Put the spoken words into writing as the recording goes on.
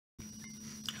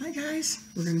Hi guys,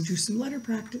 we're going to do some letter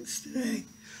practice today.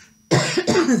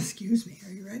 Excuse me,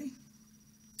 are you ready?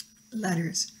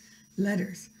 Letters,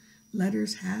 letters,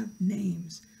 letters have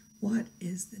names. What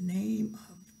is the name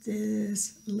of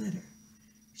this letter?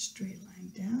 Straight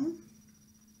line down,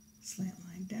 slant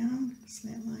line down,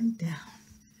 slant line down.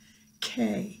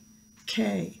 K,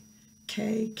 K,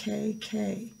 K, K,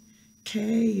 K.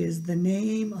 K is the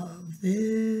name of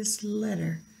this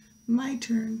letter. My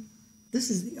turn. This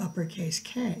is the uppercase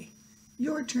K.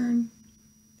 Your turn.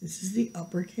 This is the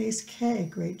uppercase K.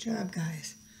 Great job,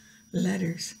 guys.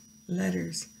 Letters,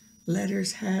 letters,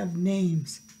 letters have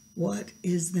names. What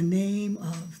is the name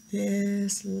of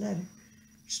this letter?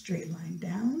 Straight line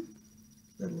down,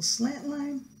 little slant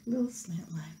line, little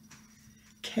slant line.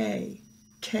 K,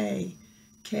 K,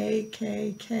 K,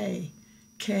 K, K.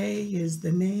 K is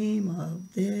the name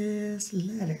of this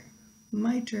letter.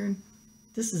 My turn.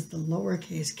 This is the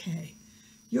lowercase k.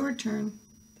 Your turn.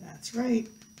 That's right.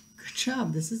 Good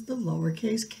job. This is the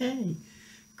lowercase k.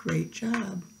 Great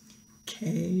job.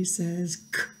 K says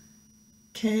k.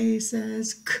 K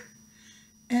says k.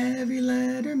 Every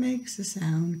letter makes a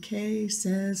sound. K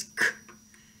says k.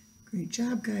 Great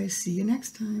job, guys. See you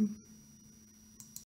next time.